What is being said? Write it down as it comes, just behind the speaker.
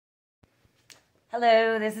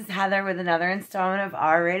Hello, this is Heather with another installment of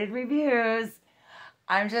R-Rated Reviews.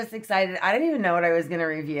 I'm just excited. I didn't even know what I was going to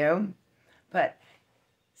review, but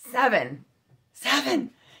seven. So,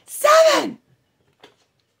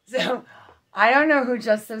 I don't know who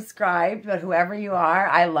just subscribed, but whoever you are,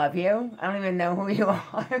 I love you. I don't even know who you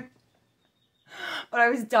are. But I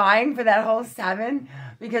was dying for that whole 7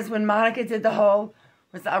 because when Monica did the whole,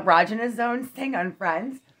 was the erogenous zones thing on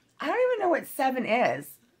Friends, I don't even know what 7 is.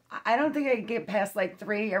 I don't think I could get past like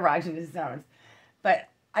 3 erogenous zones, but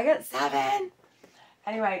I got 7.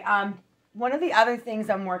 Anyway, one of the other things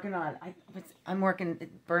I'm working on, I'm working,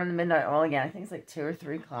 burning the midnight oil again. I think it's like 2 or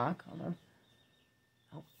 3 o'clock. Hold on.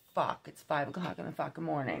 Oh, fuck. It's 5 o'clock in the fucking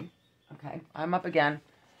morning. Okay. I'm up again.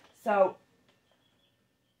 So,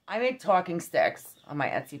 I make talking sticks on my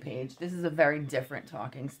Etsy page. This is a very different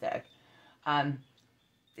talking stick.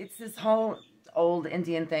 It's this whole old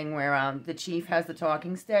Indian thing where the chief has the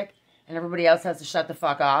talking stick and everybody else has to shut the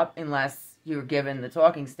fuck up unless you're given the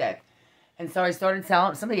talking stick. And so I started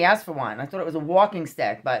selling. Somebody asked for one. I thought it was a walking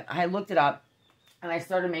stick, but I looked it up and I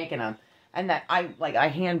started making them. And that I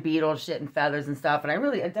hand beat all shit and feathers and stuff, and I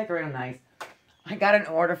decorate them nice. I got an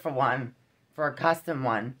order for one, for a custom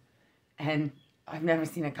one, and I've never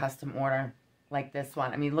seen a custom order like this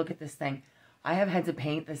one. I mean, look at this thing. I have had to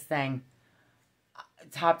paint this thing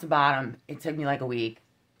top to bottom. It took me like a week.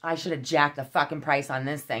 I should have jacked the fucking price on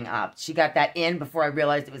this thing up. She got that in before I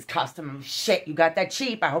realized it was custom. Shit, you got that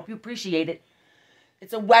cheap. I hope you appreciate it.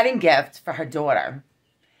 It's a wedding gift for her daughter.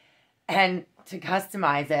 And to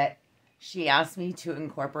customize it, she asked me to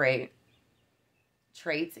incorporate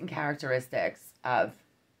traits and characteristics of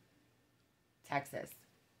Texas,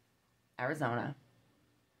 Arizona,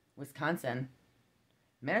 Wisconsin,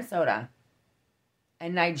 Minnesota,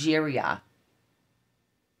 and Nigeria.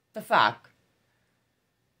 The fuck?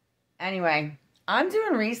 Anyway, I'm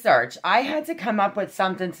doing research. I had to come up with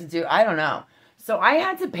something to do. I don't know. So I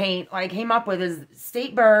had to paint, what I came up with is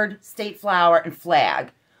state bird, state flower, and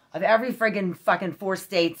flag of every friggin' fucking 4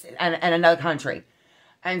 states and another country.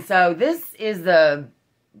 And so this is the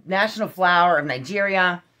national flower of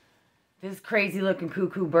Nigeria. This crazy looking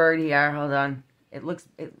cuckoo bird here. Hold on. It looks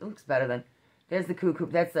better than. There's the cuckoo.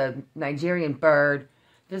 That's a Nigerian bird.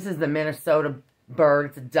 This is the Minnesota bird.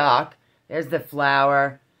 It's a duck. There's the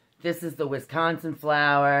flower. This is the Wisconsin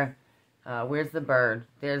flower. Where's the bird?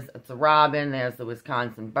 It's a robin. There's the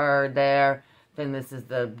Wisconsin bird there. Then this is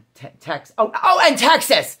the Texas. Oh, and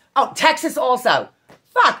Texas. Oh, Texas also.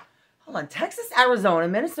 Fuck. Hold on. Texas, Arizona,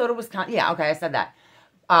 Minnesota, Wisconsin. Yeah, okay, I said that.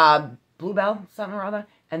 Bluebell, something or other.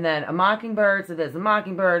 And then a mockingbird. So there's a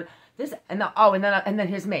mockingbird. And then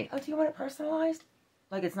here's me. Oh, do you want it personalized?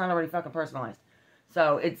 Like it's not already fucking personalized.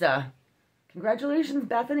 So it's congratulations,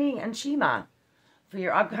 Bethany and Shima, for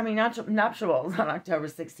your upcoming nuptials on October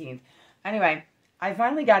 16th. Anyway, I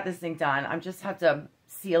finally got this thing done. I just have to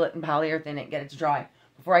seal it and polyurethane it, get it to dry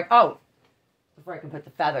before I can put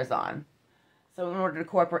the feathers on. So in order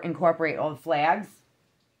to incorporate all the flags,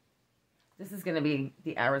 this is going to be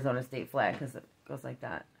the Arizona state flag because it goes like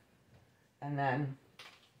that. And then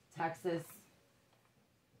Texas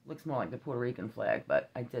looks more like the Puerto Rican flag, but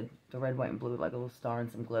I did the red, white, and blue like a little star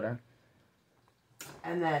and some glitter.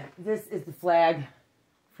 And then this is the flag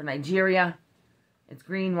for Nigeria. It's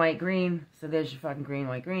green, white, green. So there's your fucking green,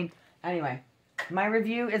 white, green. Anyway, my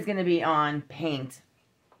review is going to be on paint.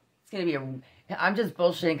 It's going to be I'm just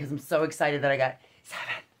bullshitting because I'm so excited that I got 7.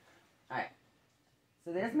 Alright.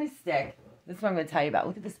 So there's my stick. This is what I'm going to tell you about.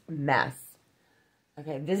 Look at this mess.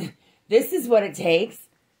 Okay, this is what it takes.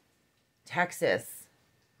 Texas,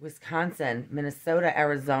 Wisconsin, Minnesota,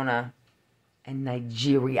 Arizona, and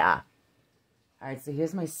Nigeria. Alright, so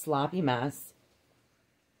here's my sloppy mess.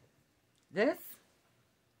 This,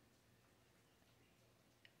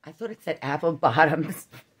 I thought it said apple bottoms.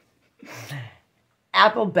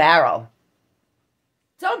 Apple barrel.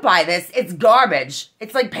 Don't buy this. It's garbage.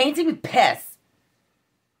 It's like painting with piss.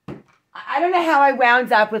 I don't know how I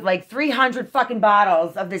wound up with like 300 fucking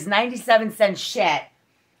bottles of this 97-cent shit.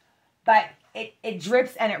 But it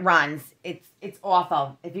drips and it runs. It's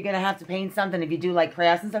awful. If you're going to have to paint something, if you do like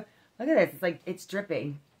crafts and stuff, look at this. It's like, it's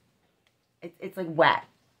dripping. It's like wet.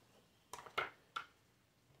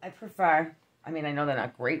 I prefer, I mean, I know they're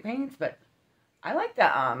not great paints, but I like the,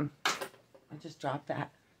 I just dropped that.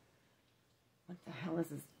 What the hell is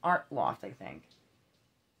this? Art Loft, I think.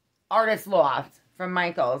 Artist Loft from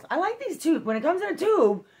Michaels. I like these tubes. When it comes in a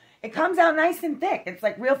tube, it comes out nice and thick. It's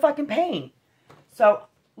like real fucking paint. So,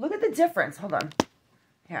 look at the difference. Hold on.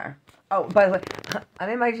 Here. Oh, by the way, I'm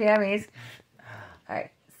in my jammies. Alright,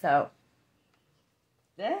 so,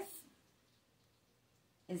 this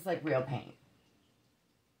is like real paint.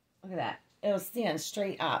 Look at that. it'll stand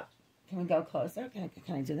straight up. Can we go closer? Can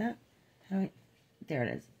I do that? There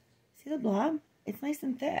it is. See the blob? It's nice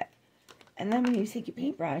and thick. And then when you take your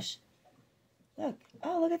paintbrush, look.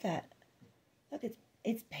 Oh, look at that. Look,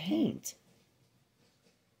 it's paint.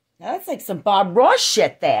 Now that's like some Bob Ross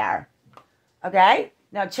shit there. Okay?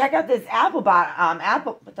 Now check out this apple.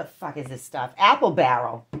 What the fuck is this stuff? Apple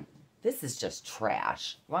barrel. This is just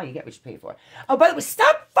trash. Well, you get what you pay for. Oh, by the way,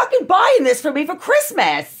 stop fucking buying this for me for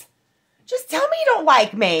Christmas. Just tell me you don't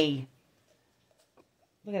like me.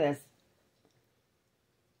 Look at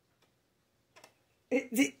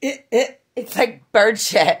this. It's like bird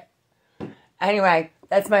shit. Anyway,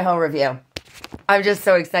 that's my home review. I'm just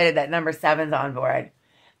so excited that number 7's on board.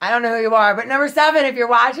 I don't know who you are, but number 7, if you're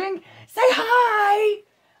watching, say hi.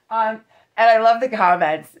 And I love the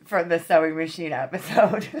comments from the sewing machine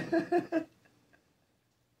episode.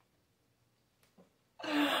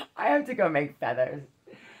 I have to go make feathers.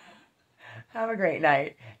 Have a great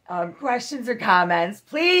night. Questions or comments,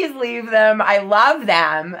 please leave them. I love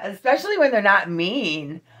them, especially when they're not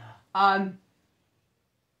mean. And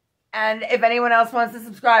if anyone else wants to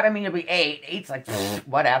subscribe, I mean, it'll be 8. 8's like,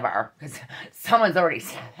 whatever, because someone's already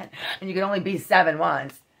 7, and you can only be 7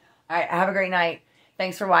 once. All right, have a great night.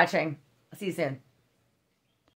 Thanks for watching. I'll see you soon.